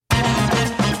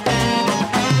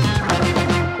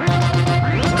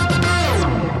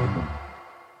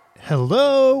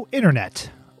Hello, Internet.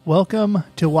 Welcome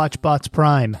to WatchBots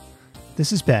Prime.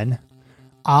 This is Ben.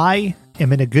 I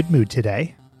am in a good mood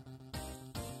today.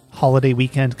 Holiday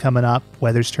weekend coming up,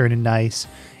 weather's turning nice,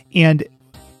 and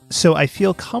so I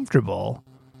feel comfortable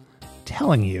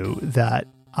telling you that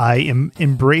I am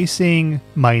embracing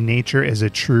my nature as a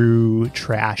true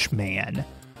trash man.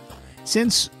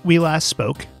 Since we last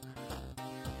spoke,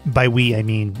 by we I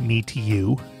mean me to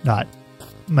you, not,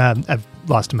 I've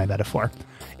lost my metaphor.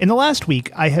 In the last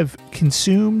week, I have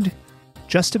consumed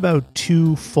just about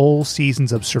 2 full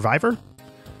seasons of Survivor.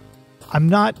 I'm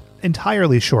not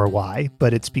entirely sure why,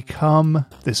 but it's become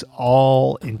this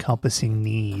all-encompassing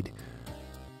need.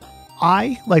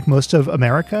 I, like most of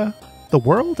America, the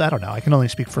world, I don't know, I can only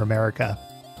speak for America,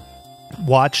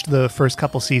 watched the first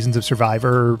couple seasons of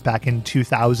Survivor back in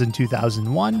 2000,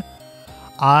 2001.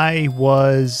 I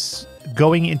was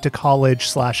going into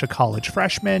college / a college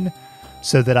freshman,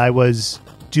 so that I was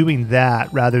doing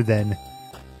that rather than,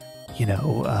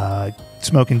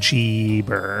 smoking cheap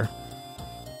or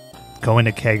going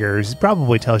to keggers. It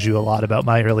probably tells you a lot about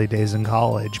my early days in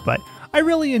college, but I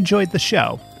really enjoyed the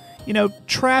show.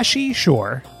 Trashy,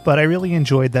 sure, but I really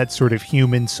enjoyed that sort of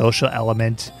human social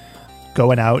element,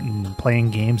 going out and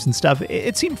playing games and stuff.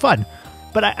 It seemed fun,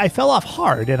 but I fell off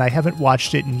hard and I haven't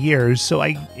watched it in years, so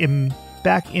I am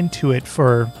back into it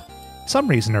for some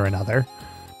reason or another.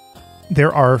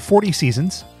 There are 40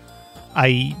 seasons.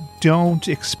 I don't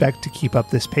expect to keep up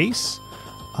this pace,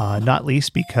 not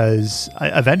least because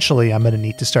eventually I'm going to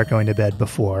need to start going to bed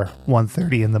before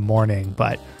 1:30 in the morning,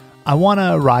 but I want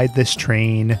to ride this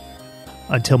train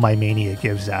until my mania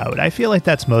gives out. I feel like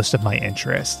that's most of my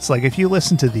interests. Like, if you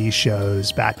listen to these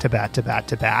shows back to back to back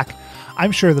to back,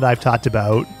 I'm sure that I've talked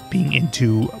about being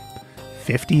into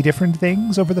 50 different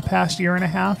things over the past year and a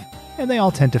half, and they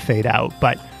all tend to fade out,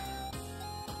 but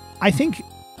I think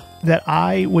that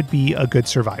I would be a good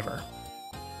survivor.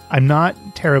 I'm not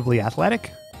terribly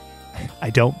athletic. I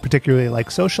don't particularly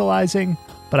like socializing,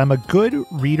 but I'm a good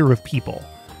reader of people.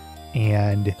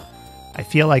 And I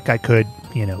feel like I could,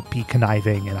 be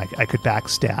conniving and I could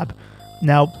backstab.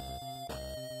 Now,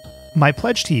 my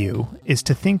pledge to you is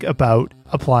to think about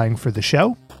applying for the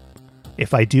show.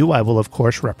 If I do, I will, of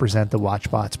course, represent the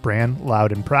WatchBots brand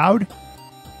loud and proud.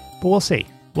 But we'll see.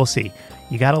 We'll see.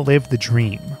 You got to live the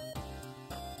dream.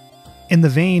 In the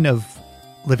vein of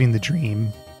living the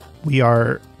dream, we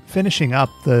are finishing up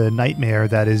the nightmare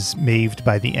that is maved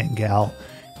by the Engel,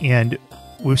 and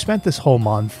we've spent this whole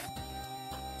month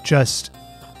just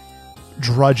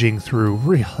drudging through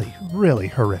really, really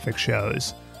horrific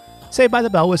shows. Saved by the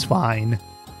Bell was fine.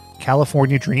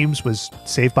 California Dreams was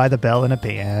Saved by the Bell in a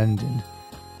band, and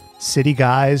City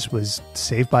Guys was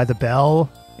Saved by the Bell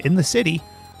in the city.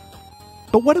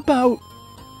 But what about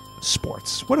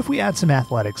sports? What if we add some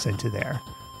athletics into there?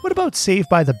 What about Saved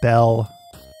by the Bell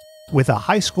with a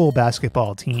high school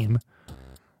basketball team?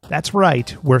 That's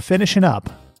right, we're finishing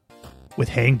up with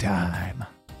Hang Time.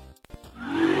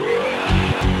 Hang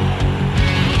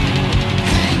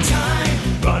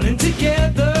time, running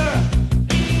together,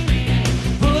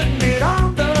 putting it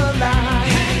on the line.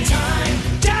 Hang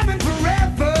time, diving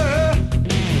forever,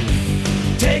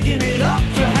 taking it up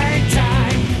for hang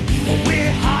time.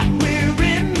 We're hot, we're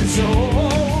in the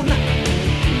zone.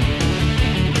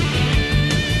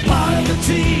 Part of the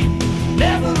team,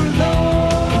 never alone.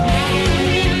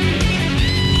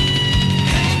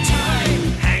 Hang time,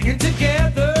 hanging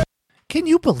together. Can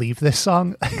you believe this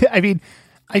song? I mean,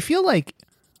 I feel like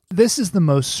this is the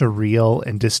most surreal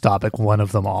and dystopic one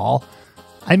of them all.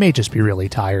 I may just be really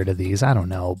tired of these, I don't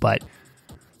know, but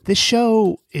this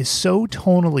show is so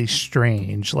tonally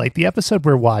strange. Like, the episode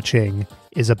we're watching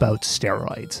is about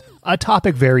steroids, a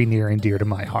topic very near and dear to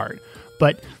my heart.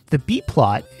 But the B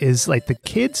plot is like the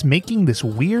kids making this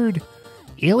weird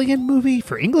alien movie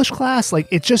for English class. Like,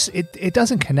 it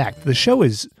doesn't connect. The show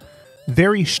is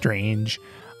very strange.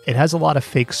 It has a lot of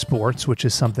fake sports, which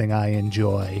is something I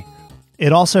enjoy.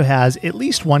 It also has at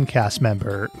least one cast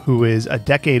member who is a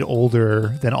decade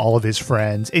older than all of his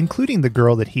friends, including the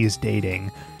girl that he is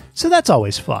dating. So that's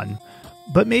always fun.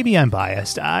 But maybe I'm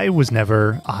biased. I was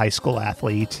never a high school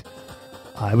athlete.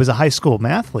 I was a high school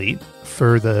mathlete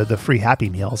for the free Happy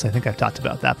Meals. I think I've talked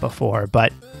about that before,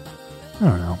 but I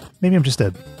don't know. Maybe I'm just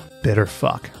a bitter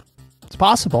fuck. It's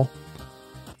possible.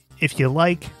 If you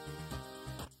like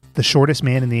the shortest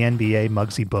man in the NBA,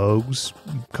 Muggsy Bogues,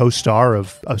 co-star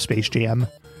of Space Jam.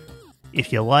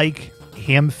 If you like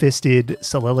ham-fisted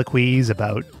soliloquies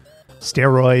about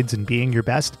steroids and being your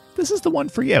best, this is the one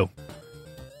for you.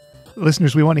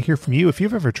 Listeners, we want to hear from you. If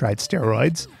you've ever tried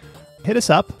steroids, hit us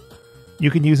up.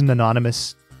 You can use an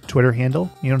anonymous Twitter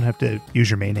handle. You don't have to use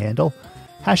your main handle.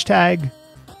 Hashtag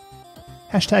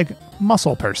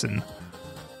muscle person.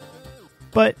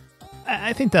 But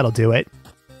I think that'll do it.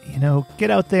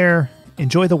 Get out there,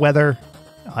 enjoy the weather.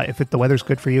 If the weather's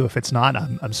good for you, if it's not,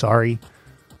 I'm sorry.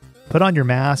 Put on your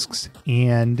masks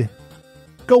and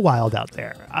go wild out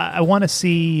there. I want to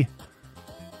see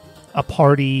a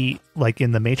party like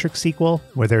in the Matrix sequel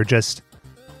where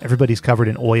everybody's covered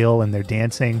in oil and they're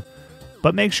dancing.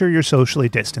 But make sure you're socially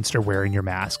distanced or wearing your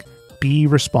mask. Be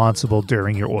responsible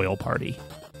during your oil party.